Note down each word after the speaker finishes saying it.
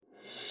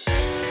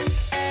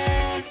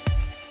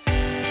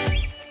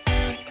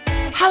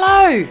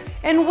Hello,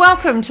 and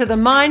welcome to the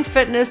Mind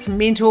Fitness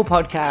Mentor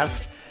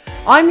Podcast.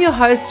 I'm your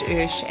host,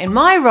 Ursh, and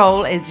my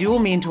role as your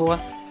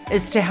mentor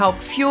is to help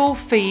fuel,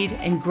 feed,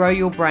 and grow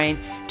your brain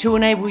to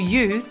enable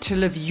you to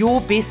live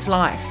your best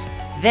life.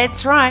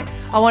 That's right,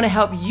 I want to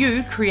help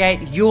you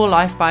create your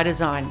life by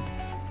design.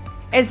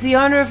 As the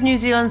owner of New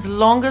Zealand's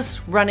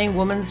longest running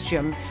women's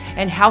gym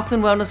and health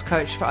and wellness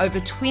coach for over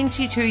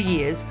 22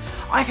 years,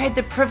 I've had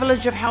the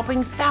privilege of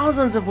helping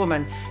thousands of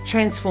women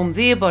transform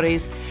their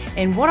bodies,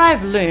 and what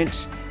I've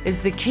learnt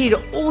is the key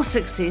to all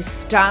success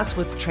starts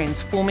with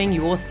transforming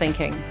your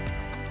thinking.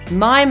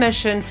 My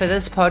mission for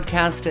this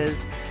podcast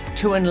is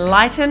to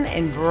enlighten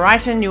and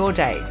brighten your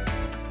day.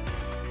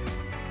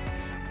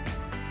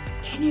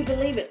 Can you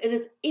believe it? It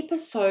is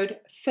episode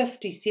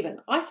 57.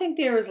 I think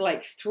there is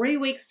like 3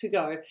 weeks to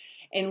go,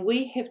 and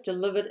we have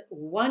delivered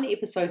one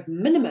episode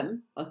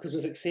minimum, because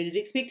we've exceeded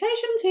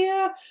expectations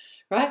here,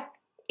 right?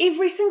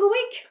 Every single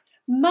week.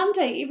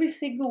 Monday, every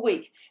single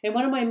week. And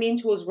one of my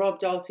mentors, Rob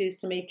Dole, says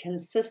to me,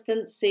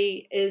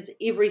 consistency is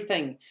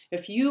everything.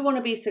 If you want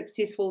to be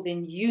successful,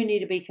 then you need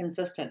to be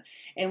consistent.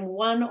 And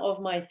one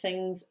of my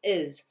things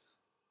is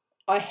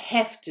I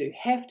have to.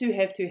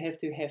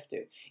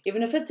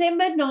 Even if it's at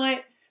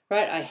midnight,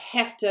 right? I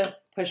have to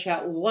push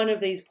out one of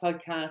these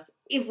podcasts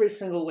every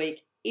single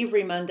week,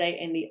 every Monday.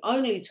 And the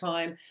only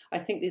time, I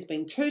think there's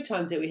been 2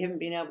 times that we haven't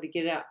been able to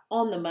get out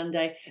on the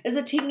Monday, is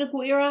a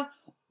technical error,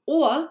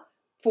 or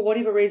for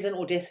whatever reason,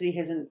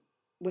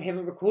 we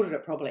haven't recorded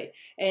it properly.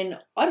 And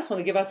I just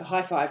want to give us a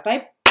high five,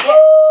 babe.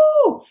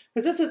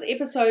 Because this is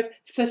episode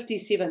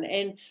 57.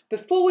 And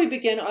before we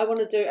begin, I want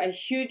to do a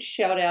huge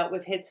shout out.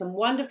 We've had some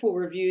wonderful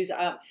reviews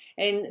up.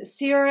 And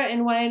Sarah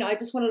and Wayne, I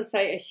just wanted to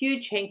say a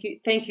huge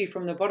thank you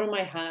from the bottom of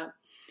my heart.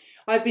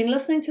 I've been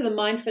listening to the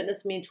Mind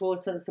Fitness Mentor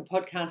since the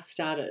podcast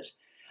started.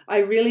 I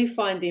really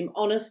find them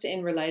honest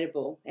and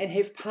relatable, and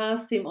have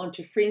passed them on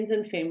to friends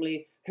and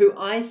family who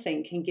I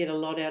think can get a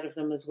lot out of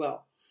them as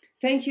well.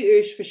 Thank you,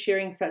 Ursh, for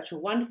sharing such a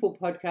wonderful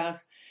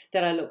podcast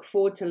that I look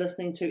forward to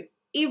listening to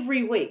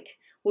every week.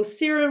 Well,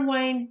 Sarah and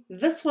Wayne,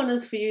 this one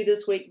is for you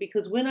this week,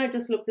 because when I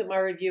just looked at my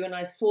review and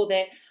I saw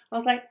that, I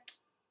was like,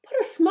 put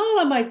a smile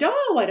on my dial,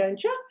 why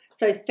don't you?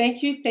 So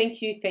thank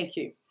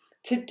you.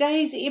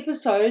 Today's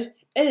episode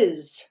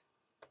is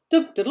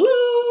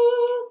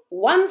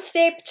one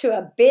step to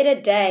a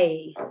better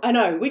day. I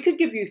know, we could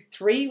give you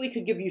 3, we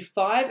could give you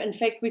 5, in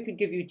fact, we could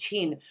give you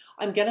 10.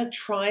 I'm going to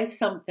try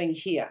something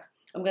here.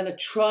 I'm going to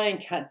try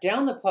and cut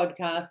down the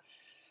podcast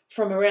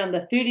from around the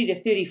 30 to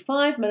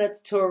 35 minutes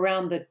to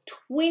around the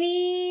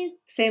 20.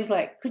 Sam's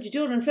like, could you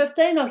do it in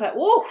 15? I was like,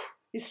 whoa,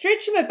 you're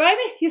stretching me,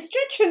 baby. You're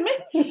stretching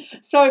me.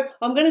 So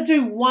I'm going to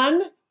do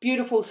one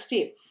beautiful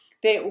step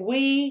that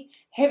we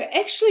have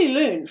actually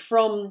learned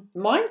from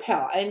Mind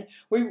Power, and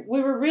we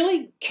were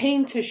really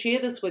keen to share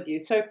this with you.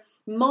 So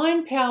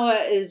Mind Power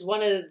is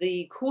one of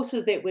the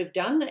courses that we've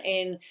done,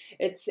 and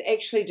it's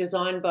actually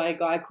designed by a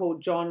guy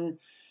called John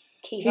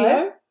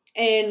Kehoe.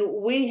 And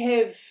we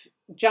have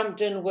jumped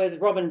in with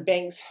Robin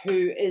Banks,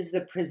 who is the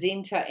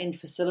presenter and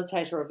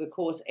facilitator of the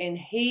course, and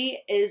he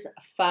is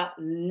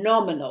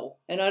phenomenal.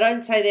 And I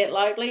don't say that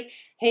lightly.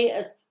 He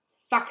is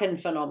fucking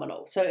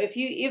phenomenal. So if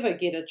you ever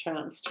get a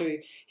chance to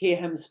hear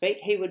him speak,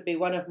 he would be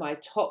one of my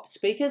top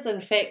speakers.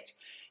 In fact,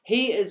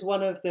 he is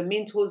one of the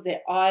mentors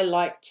that I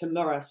like to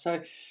mirror.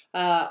 So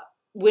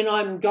when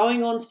I'm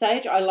going on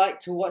stage, I like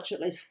to watch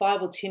at least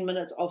 5 or 10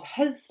 minutes of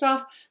his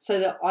stuff so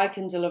that I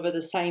can deliver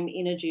the same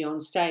energy on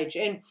stage.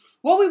 And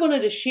what we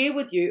wanted to share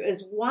with you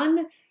is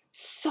one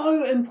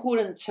so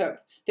important tip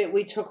that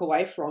we took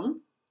away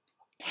from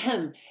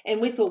him. And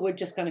we thought we're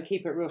just going to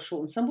keep it real short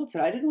and simple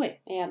today, didn't we?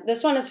 Yeah,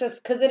 this one is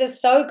just because it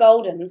is so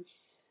golden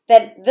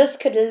that this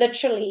could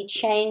literally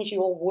change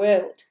your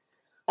world.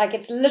 Like,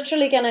 it's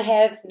literally going to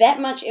have that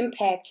much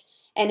impact.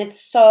 And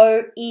it's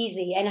so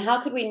easy. And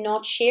how could we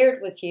not share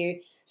it with you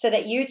so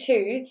that you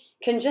too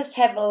can just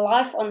have a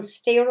life on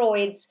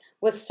steroids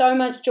with so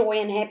much joy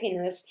and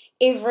happiness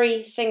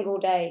every single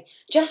day,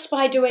 just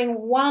by doing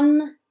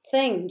one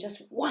thing,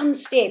 just one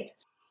step.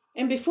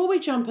 And before we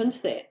jump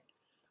into that,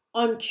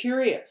 I'm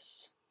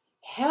curious,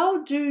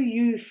 how do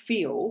you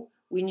feel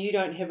when you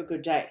don't have a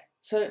good day?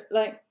 So,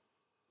 like,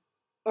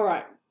 all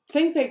right,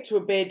 think back to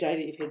a bad day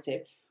that you've had,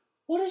 Sam.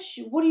 What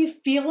are you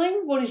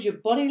feeling? What is your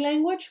body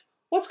language?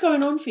 What's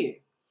going on for you?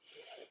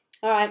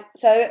 All right,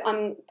 so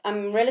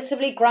I'm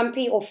relatively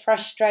grumpy or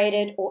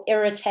frustrated or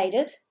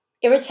irritated.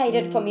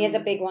 Irritated for me is a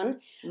big one.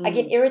 I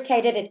get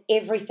irritated at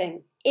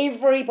everything.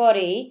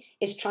 Everybody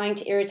is trying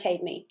to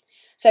irritate me.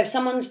 So if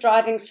someone's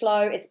driving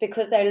slow, it's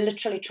because they're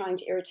literally trying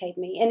to irritate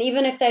me. And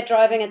even if they're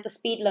driving at the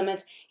speed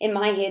limit, in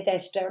my head,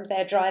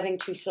 they're driving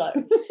too slow.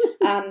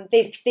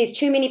 There's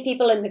too many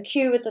people in the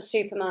queue at the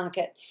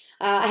supermarket.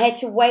 I had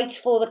to wait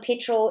for the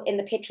petrol in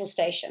the petrol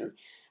station.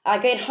 I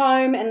get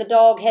home and the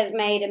dog has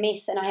made a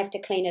mess and I have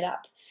to clean it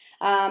up.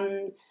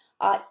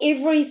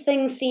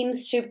 Everything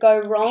seems to go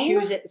wrong.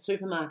 Queues at the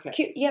supermarket.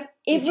 Yep,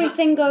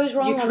 everything goes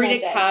wrong. Your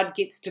credit on that card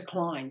gets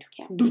declined.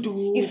 Yeah.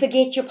 You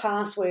forget your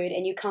password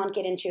and you can't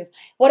get into.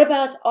 What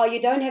about you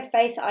don't have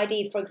Face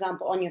ID, for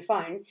example, on your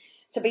phone?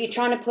 So, but you're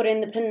trying to put in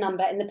the PIN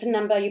number, and the PIN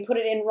number you put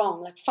it in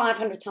wrong like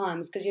 500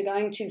 times because you're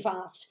going too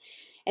fast,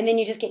 and then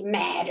you just get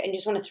mad and you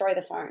just want to throw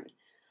the phone.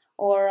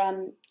 Or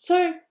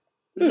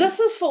this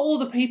is for all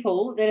the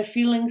people that are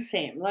feeling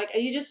Sam. Like, are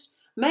you just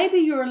maybe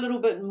you're a little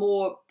bit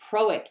more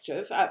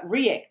reactive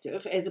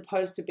as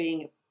opposed to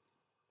being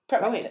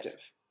proactive.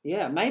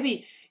 Yeah,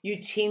 maybe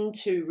you tend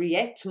to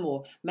react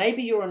more.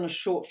 Maybe you're on a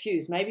short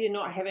fuse. Maybe you're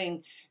not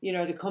having,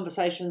 the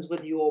conversations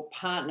with your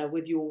partner,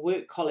 with your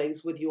work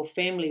colleagues, with your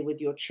family, with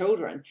your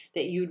children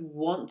that you'd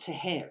want to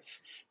have.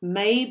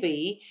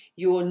 Maybe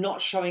you're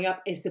not showing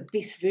up as the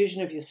best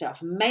version of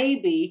yourself.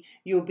 Maybe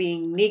you're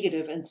being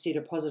negative instead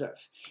of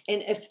positive.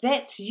 And if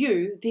that's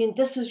you, then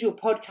this is your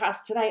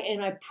podcast today.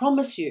 And I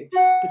promise you,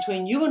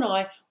 between you and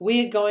I,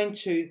 we're going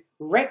to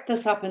wrap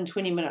this up in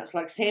 20 minutes.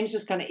 Like Sam's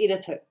just going to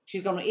edit it.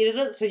 She's going to edit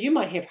it. So you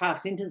might have half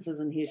sentences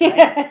in here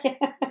today.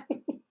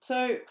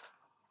 So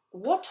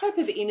what type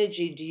of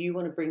energy do you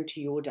want to bring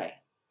to your day?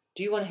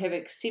 Do you want to have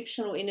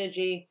exceptional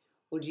energy,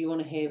 or do you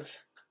want to have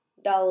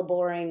dull,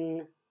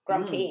 boring,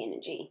 grumpy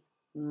energy?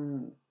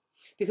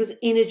 Because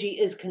energy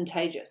is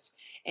contagious.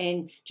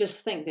 And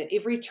just think that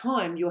every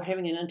time you're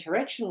having an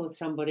interaction with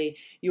somebody,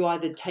 you're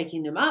either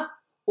taking them up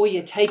or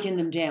you're taking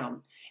them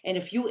down. And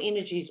if your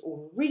energy is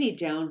already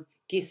down,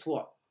 guess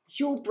what?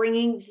 You're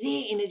bringing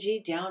their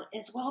energy down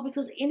as well,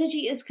 because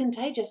energy is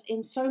contagious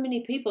and so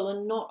many people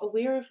are not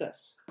aware of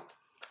this.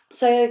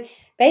 So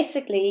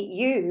basically,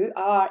 you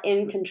are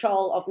in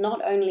control of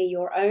not only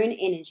your own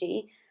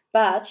energy,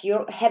 but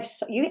you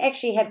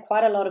actually have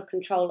quite a lot of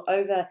control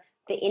over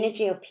the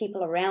energy of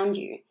people around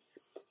you.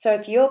 So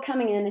if you're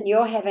coming in and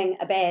you're having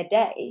a bad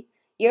day,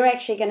 you're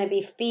actually going to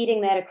be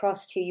feeding that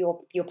across to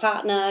your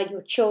partner,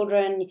 your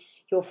children,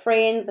 your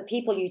friends, the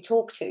people you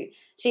talk to.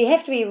 So you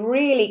have to be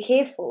really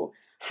careful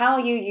how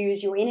you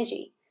use your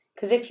energy.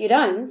 Because if you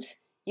don't,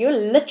 you're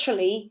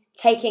literally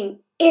taking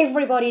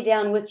everybody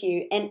down with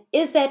you. And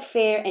is that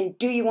fair? And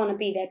do you want to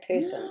be that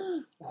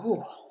person?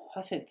 Oh,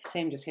 I think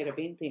Sam just had a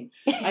vent then.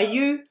 Are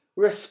you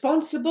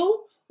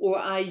responsible or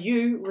are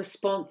you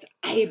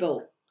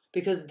responsible?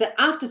 Because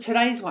after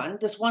today's one,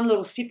 this one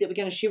little step that we're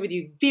going to share with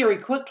you very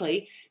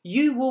quickly,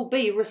 you will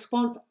be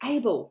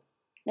responsible.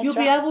 You'll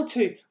be able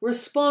to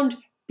respond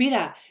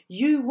better.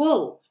 You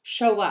will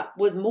show up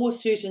with more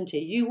certainty.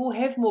 You will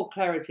have more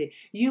clarity.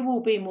 You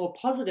will be more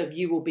positive.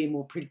 You will be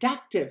more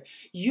productive.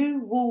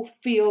 You will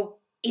feel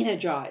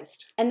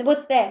energized. And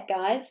with that,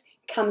 guys,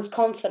 comes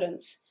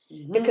confidence.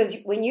 Because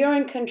when you're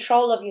in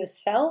control of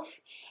yourself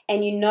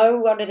and you know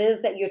what it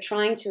is that you're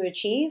trying to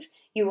achieve,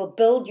 you will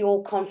build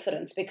your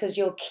confidence because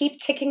you'll keep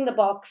ticking the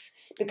box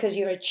because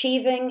you're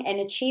achieving, and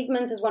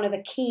achievement is one of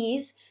the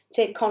keys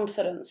to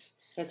confidence.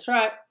 That's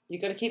right.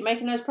 You've got to keep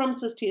making those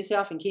promises to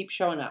yourself and keep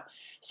showing up.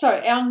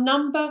 So our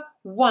number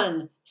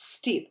one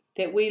step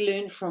that we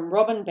learned from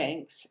Robin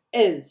Banks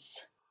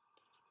is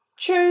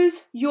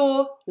choose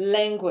your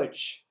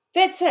language.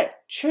 That's it.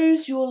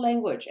 Choose your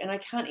language. And I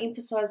can't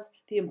emphasize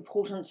the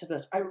importance of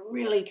this. I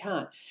really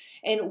can't.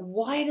 And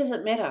why does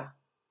it matter?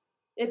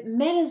 It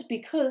matters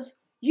because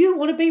you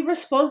want to be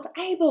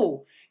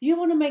responsible. You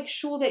want to make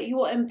sure that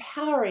you're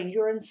empowering,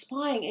 you're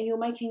inspiring, and you're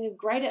making a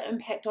greater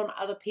impact on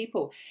other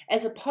people,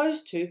 as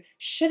opposed to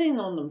shitting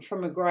on them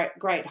from a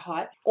great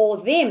height. Or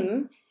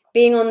them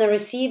being on the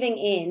receiving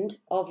end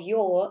of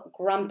your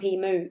grumpy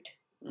mood.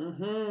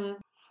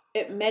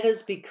 It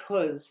matters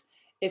because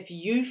if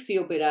you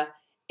feel better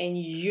and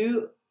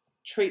you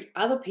treat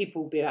other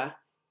people better,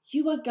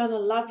 you are going to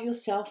love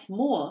yourself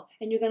more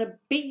and you're going to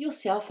beat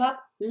yourself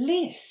up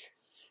less.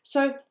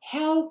 So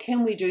how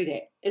can we do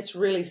that? It's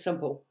really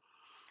simple.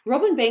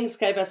 Robin Banks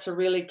gave us a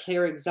really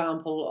clear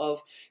example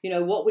of,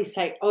 what we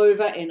say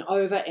over and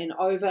over and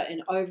over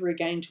and over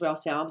again to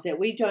ourselves that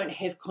we don't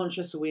have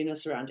conscious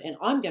awareness around. And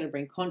I'm going to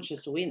bring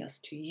conscious awareness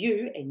to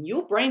you and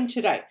your brain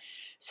today.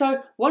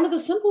 So one of the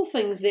simple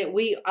things that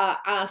we are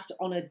asked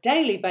on a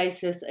daily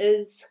basis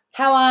is,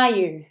 how are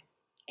you?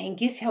 And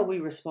guess how we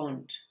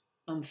respond?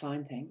 I'm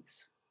fine,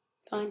 thanks.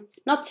 Fine.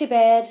 Not too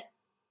bad.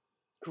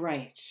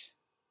 Great.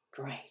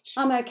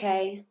 I'm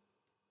okay.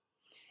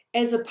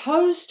 As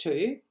opposed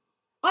to,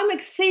 I'm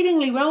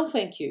exceedingly well,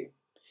 thank you.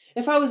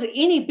 If I was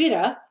any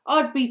better,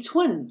 I'd be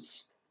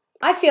twins.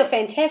 I feel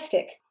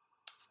fantastic.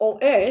 Or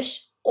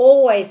Ursh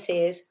always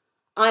says,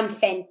 I'm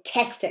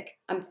fantastic.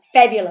 I'm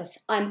fabulous.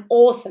 I'm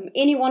awesome.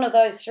 Any one of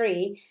those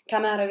three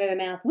come out of her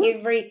mouth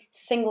every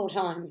single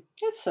time.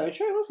 That's so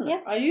true, isn't it?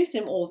 Yep. I use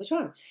them all the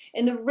time.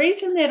 And the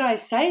reason that I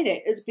say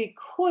that is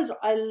because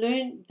I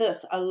learned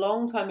this a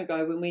long time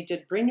ago when we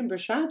did Brendan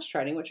Burchard's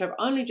training, which I've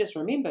only just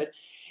remembered.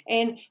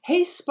 And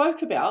he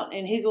spoke about,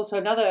 and he's also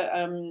another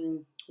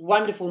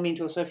wonderful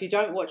mentor. So if you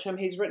don't watch him,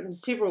 he's written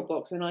several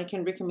books, and I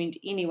can recommend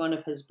any one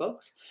of his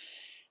books.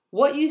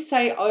 What you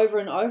say over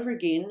and over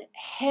again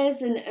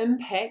has an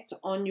impact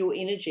on your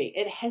energy.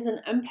 It has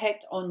an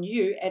impact on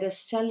you at a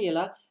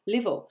cellular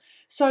level.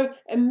 So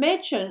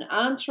imagine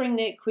answering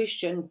that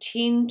question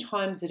 10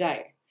 times a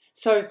day.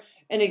 So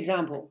an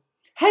example,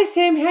 hey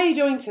Sam, how are you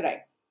doing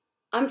today?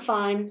 I'm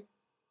fine.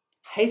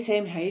 Hey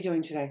Sam, how are you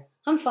doing today?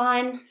 I'm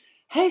fine.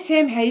 Hey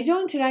Sam, how are you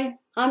doing today?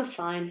 I'm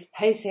fine.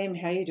 Hey Sam,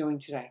 how are you doing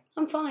today?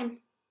 I'm fine.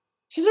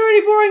 She's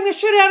already boring the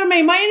shit out of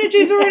me. My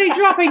energy's already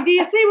dropping. Do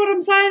you see what I'm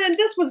saying? And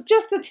this was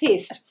just a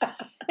test.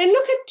 And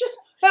look at just,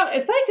 well,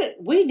 if they could,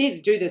 we need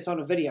to do this on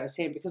a video,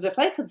 Sam, because if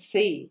they could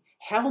see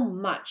how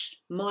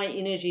much my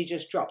energy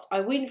just dropped. I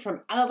went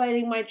from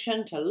elevating my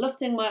chin to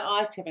lifting my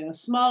eyes, to having a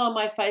smile on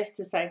my face,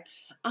 to say,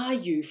 are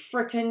you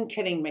freaking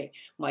kidding me?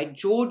 My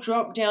jaw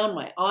dropped down,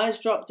 my eyes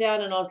dropped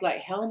down, and I was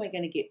like, how am I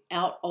going to get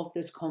out of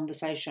this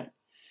conversation?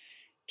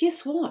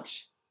 Guess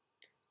what?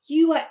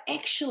 You are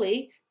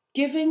actually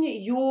giving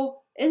your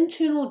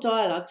internal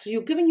dialogue, so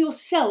you're giving your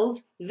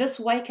cells this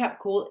wake-up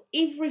call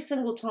every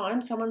single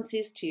time someone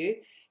says to you,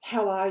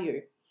 how are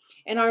you?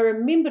 And I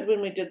remembered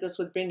when we did this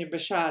with Brenda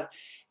Bouchard,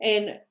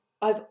 and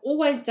I've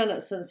always done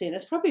it since then.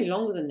 It's probably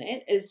longer than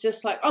that. It's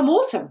just like, I'm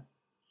awesome.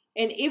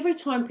 And every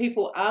time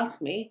people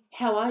ask me,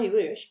 how are you,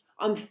 Ursh?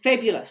 I'm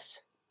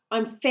fabulous.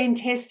 I'm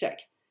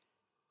fantastic.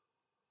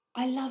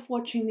 I love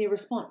watching their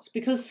response,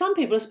 because some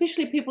people,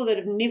 especially people that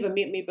have never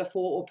met me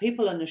before, or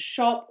people in a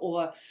shop,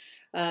 or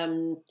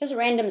just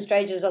random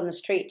strangers on the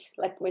street,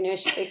 like when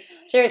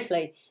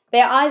seriously,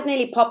 their eyes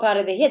nearly pop out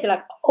of their head. They're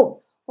like,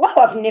 oh, wow,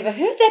 I've never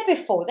heard that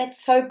before.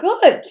 That's so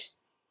good.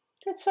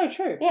 That's so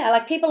true. Yeah,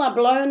 like people are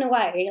blown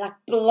away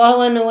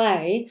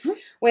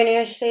when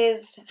Ursh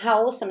says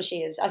how awesome she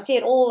is. I see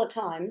it all the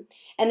time.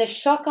 And the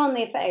shock on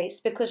their face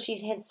because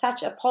she's had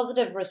such a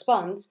positive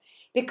response,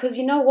 because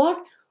you know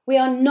what? We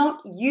are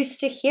not used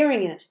to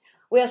hearing it.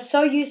 We are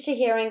so used to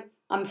hearing,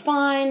 I'm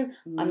fine,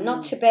 I'm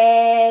not too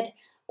bad,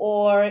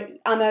 or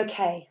I'm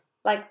okay.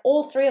 Like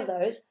all three of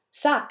those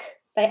suck.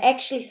 They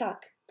actually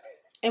suck.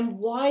 And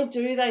why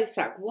do they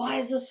suck? Why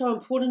is this so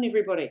important,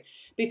 everybody?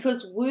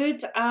 Because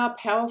words are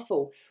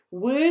powerful.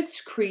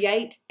 Words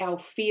create our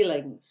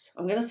feelings.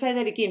 I'm going to say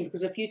that again,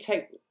 because if you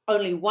take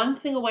only one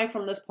thing away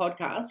from this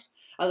podcast,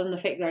 other than the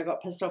fact that I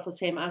got pissed off with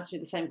Sam, asked me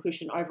the same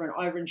question over and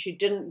over, and she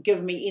didn't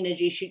give me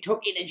energy, she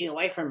took energy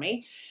away from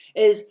me,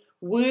 is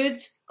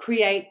words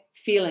create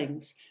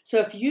feelings. So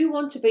if you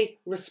want to be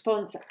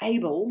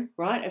response-able,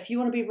 right? If you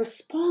want to be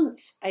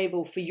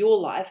response-able for your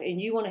life,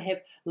 and you want to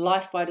have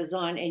life by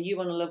design, and you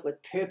want to live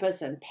with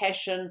purpose and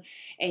passion,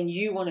 and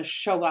you want to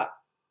show up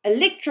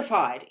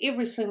electrified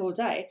every single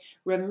day,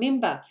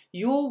 remember,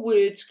 your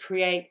words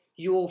create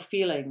your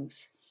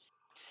feelings.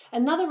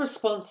 Another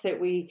response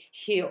that we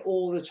hear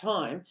all the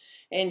time,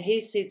 and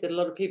he said that a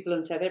lot of people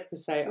in South Africa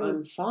say,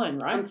 I'm fine,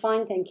 right? I'm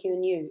fine, thank you,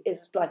 and you.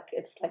 It's like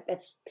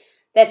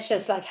that's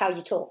just like how you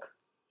talk.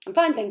 I'm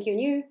fine, thank you,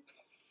 and you.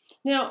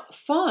 Now,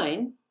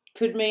 fine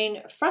could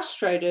mean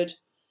frustrated,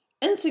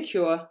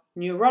 insecure,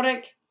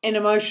 neurotic, and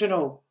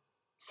emotional.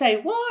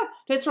 Say what?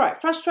 That's right.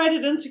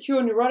 Frustrated,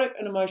 insecure, neurotic,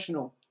 and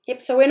emotional.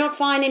 Yep, so we're not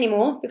fine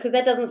anymore, because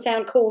that doesn't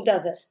sound cool,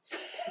 does it?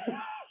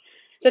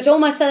 So to all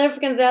my South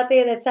Africans out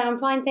there that say, I'm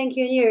fine, thank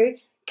you, and you,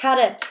 cut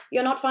it.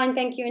 You're not fine,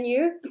 thank you, and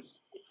you.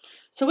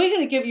 So we're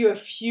going to give you a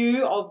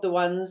few of the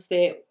ones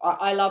that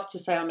I love to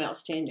say I'm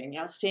outstanding.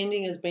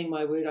 Outstanding has been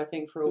my word, I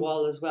think, for a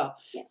while as well.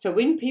 Yeah. So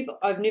when people,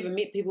 I've never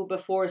met people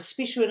before,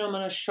 especially when I'm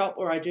in a shop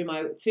or I do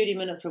my 30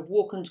 minutes of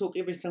walk and talk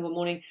every single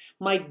morning,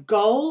 my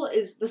goal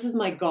is, this is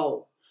my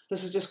goal.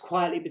 This is just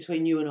quietly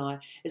between you and I,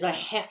 is I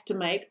have to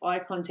make eye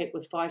contact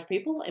with 5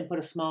 people and put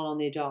a smile on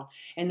their dial.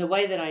 And the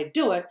way that I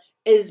do it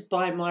is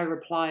by my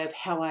reply of,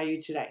 how are you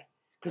today?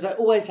 Because I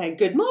always say,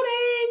 good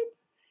morning.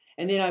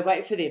 And then I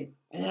wait for them.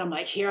 And then I'm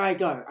like, here I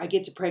go. I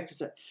get to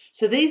practice it.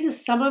 So these are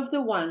some of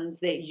the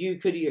ones that you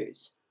could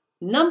use.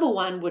 Number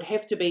 1 would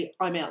have to be,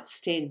 I'm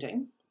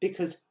outstanding,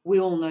 because we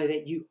all know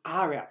that you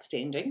are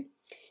outstanding.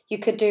 You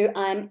could do,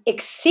 I'm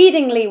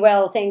exceedingly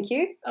well, thank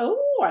you.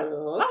 Oh, I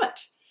love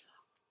it.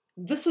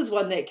 This is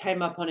one that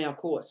came up on our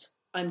course.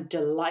 I'm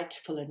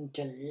delightful and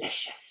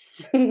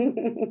delicious.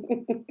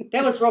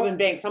 That was Robin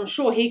Banks. I'm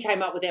sure he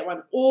came up with that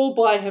one all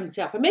by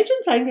himself. Imagine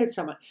saying that to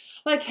someone.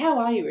 Like, how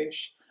are you,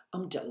 Ursh?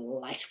 I'm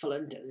delightful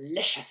and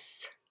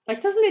delicious. Like,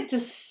 doesn't it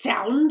just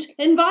sound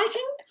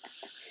inviting?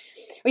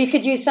 Or you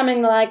could use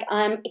something like,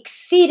 I'm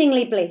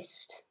exceedingly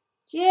blessed.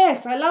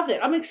 Yes, I love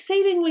that. I'm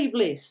exceedingly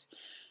blessed.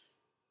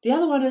 The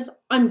other one is,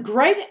 I'm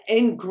great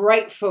and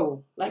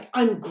grateful. Like,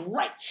 I'm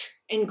great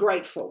and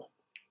grateful.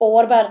 Or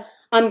what about,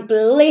 I'm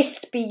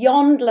blessed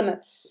beyond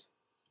limits?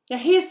 Now,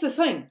 here's the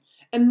thing.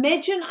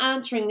 Imagine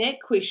answering that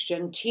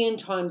question 10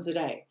 times a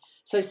day.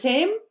 So,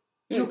 Sam,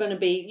 you're going to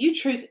be, you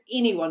choose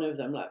any one of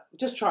them. Like,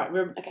 just try it.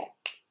 Okay.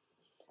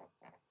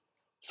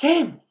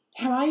 Sam,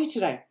 how are you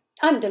today?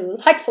 I'm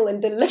delightful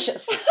and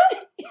delicious.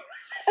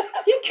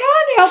 You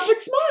can't help but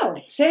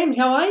smile. Sam,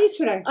 how are you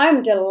today?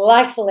 I'm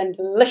delightful and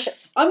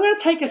delicious. I'm going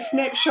to take a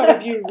snapshot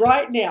of you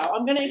right now.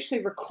 I'm going to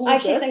actually record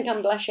this. I actually think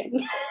I'm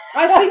blushing.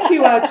 I think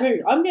you are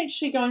too. I'm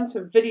actually going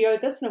to video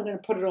this and I'm going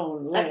to put it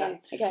on later.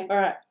 Okay. All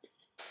right.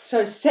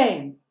 So,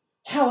 Sam,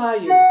 how are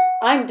you?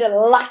 I'm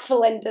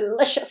delightful and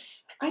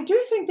delicious. I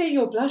do think that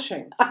you're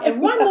blushing.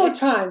 And one more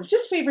time,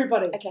 just for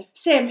everybody. Okay.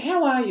 Sam,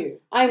 how are you?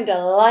 I'm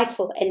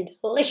delightful and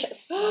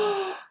delicious.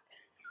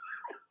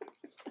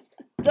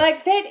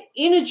 Like that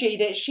energy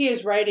that she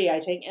is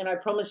radiating, and I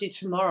promise you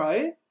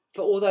tomorrow,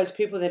 for all those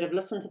people that have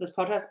listened to this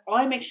podcast,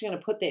 I'm actually going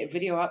to put that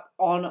video up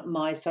on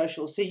my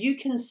social so you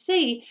can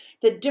see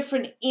the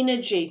different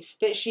energy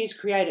that she's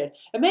created.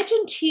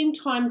 Imagine 10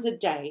 times a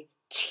day,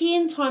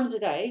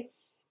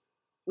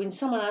 when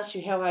someone asked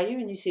you, how are you?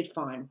 And you said,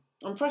 fine.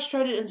 I'm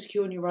frustrated,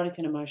 insecure, neurotic,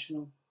 and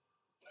emotional.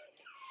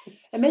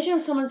 Imagine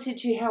if someone said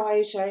to you, how are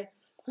you today?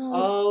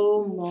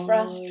 Oh, my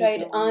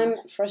frustrated. God. I'm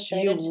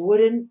frustrated. You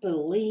wouldn't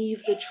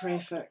believe the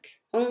traffic.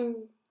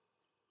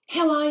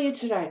 How are you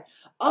today?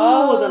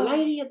 Well, the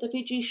lady at the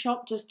veggie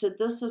shop just did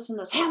this, and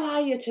this. How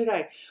are you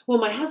today? Well,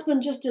 my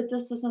husband just did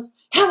this, and this.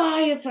 How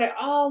are you today?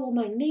 Well,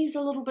 my knee's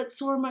a little bit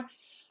sore.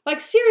 Like,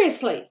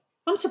 seriously,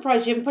 I'm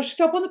surprised you haven't pushed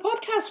stop on the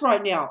podcast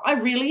right now. I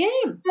really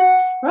am,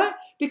 right?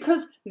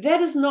 Because that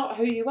is not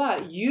who you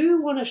are.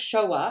 You want to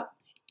show up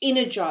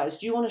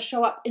energized. You want to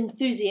show up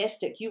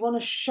enthusiastic. You want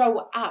to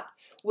show up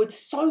with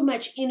so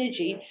much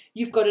energy.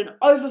 You've got an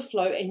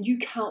overflow and you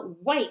can't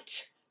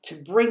wait to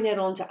bring that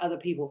on to other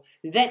people.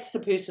 That's the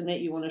person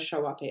that you want to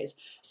show up as.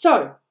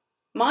 So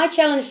my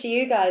challenge to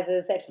you guys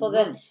is that for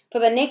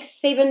the next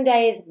 7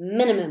 days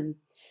minimum,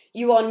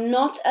 you are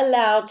not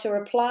allowed to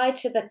reply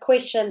to the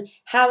question,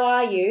 how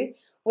are you,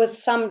 with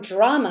some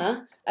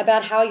drama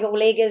about how your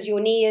leg is,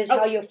 your knee is,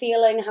 how you're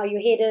feeling, how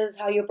your head is,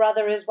 how your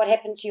brother is, what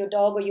happened to your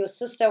dog or your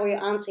sister or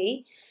your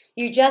auntie.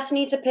 You just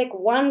need to pick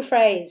one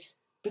phrase.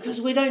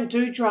 Because we don't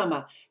do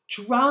drama.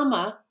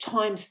 Drama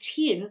times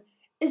 10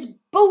 is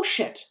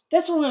bullshit.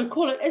 That's what I'm going to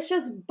call it. It's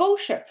just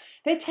bullshit.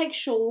 That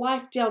takes your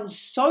life down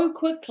so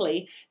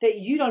quickly that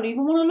you don't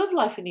even want to live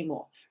life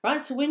anymore,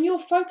 right? So when you're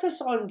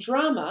focused on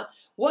drama,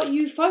 what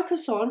you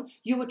focus on,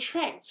 you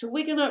attract. So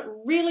we're going to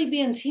really be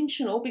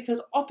intentional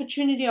because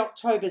Opportunity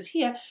October is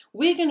here.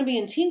 We're going to be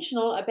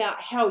intentional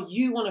about how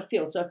you want to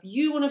feel. So if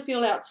you want to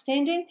feel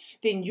outstanding,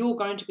 then you're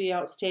going to be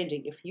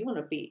outstanding. If you want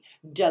to be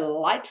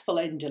delightful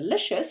and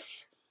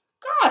delicious,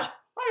 God,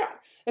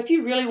 if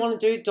you really want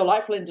to do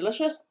delightful and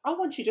delicious, I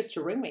want you just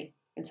to ring me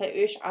and say,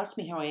 Ursh, ask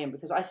me how I am,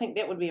 because I think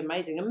that would be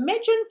amazing.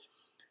 Imagine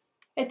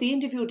at the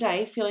end of your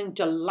day feeling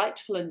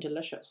delightful and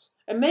delicious.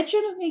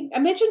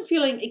 Imagine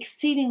feeling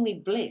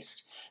exceedingly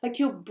blessed, like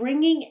you're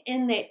bringing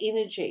in that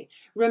energy.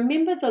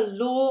 Remember the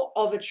law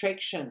of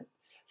attraction.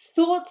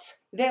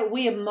 Thoughts that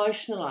we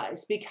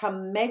emotionalize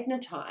become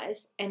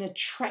magnetized and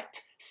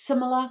attract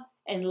similar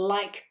and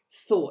like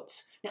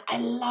thoughts. Now, I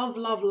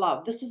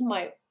love. This is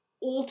my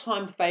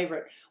all-time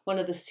favorite, one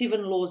of the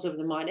 7 laws of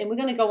the mind. And we're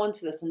going to go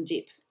into this in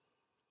depth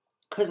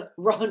because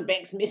Robin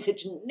Banks'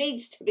 message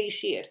needs to be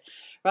shared,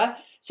 right?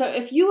 So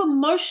if you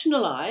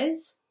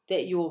emotionalize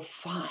that you're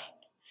fine,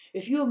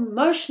 if you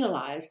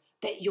emotionalize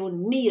that your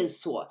knee is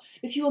sore,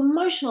 if you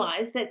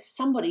emotionalize that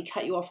somebody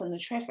cut you off in the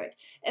traffic,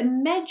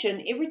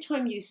 imagine every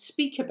time you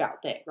speak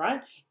about that,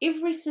 right?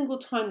 Every single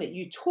time that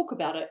you talk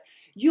about it,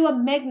 you are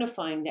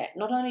magnifying that.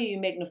 Not only are you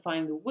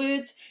magnifying the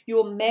words,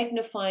 you're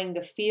magnifying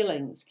the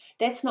feelings.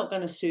 That's not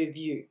going to serve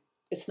you.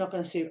 It's not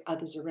going to serve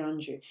others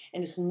around you.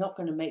 And it's not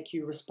going to make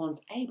you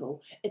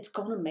response-able. It's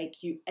going to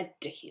make you a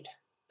dickhead.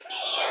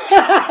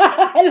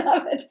 I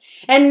love it.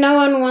 And no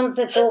one wants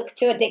to talk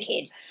to a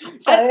dickhead.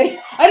 So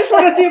I just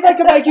want to see if I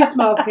can make you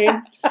smile,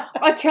 Sam.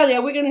 I tell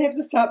you, we're going to have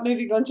to start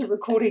moving on to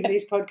recording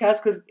these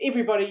podcasts because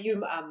everybody,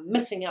 you are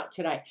missing out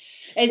today.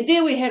 And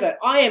there we have it.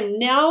 I am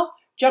now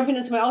jumping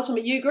into my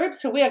Ultimate You group,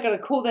 so we are going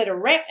to call that a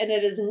wrap, and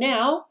it is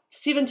now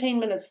 17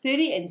 minutes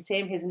 30, and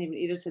Sam hasn't even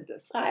edited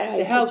this.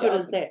 So how good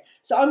is that?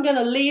 So I'm going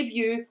to leave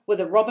you with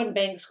a Robin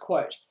Banks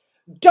quote.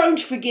 Don't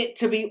forget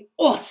to be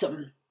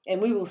awesome,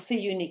 and we will see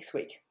you next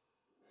week.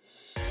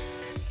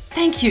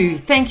 Thank you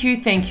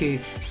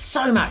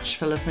so much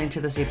for listening to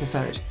this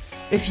episode.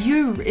 If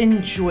you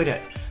enjoyed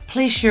it,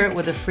 please share it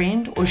with a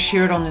friend or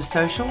share it on the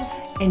socials,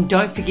 and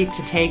don't forget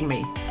to tag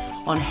me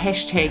on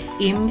 #MFM.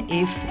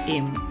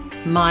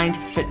 Mind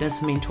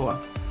Fitness Mentor.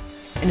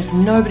 And if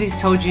nobody's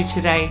told you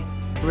today,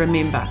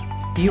 remember,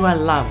 you are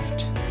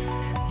loved,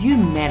 you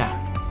matter,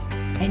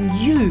 and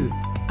you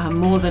are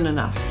more than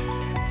enough.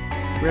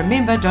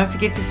 Remember, don't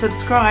forget to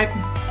subscribe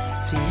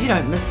so you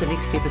don't miss the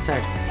next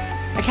episode.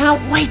 I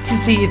can't wait to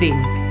see you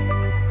then.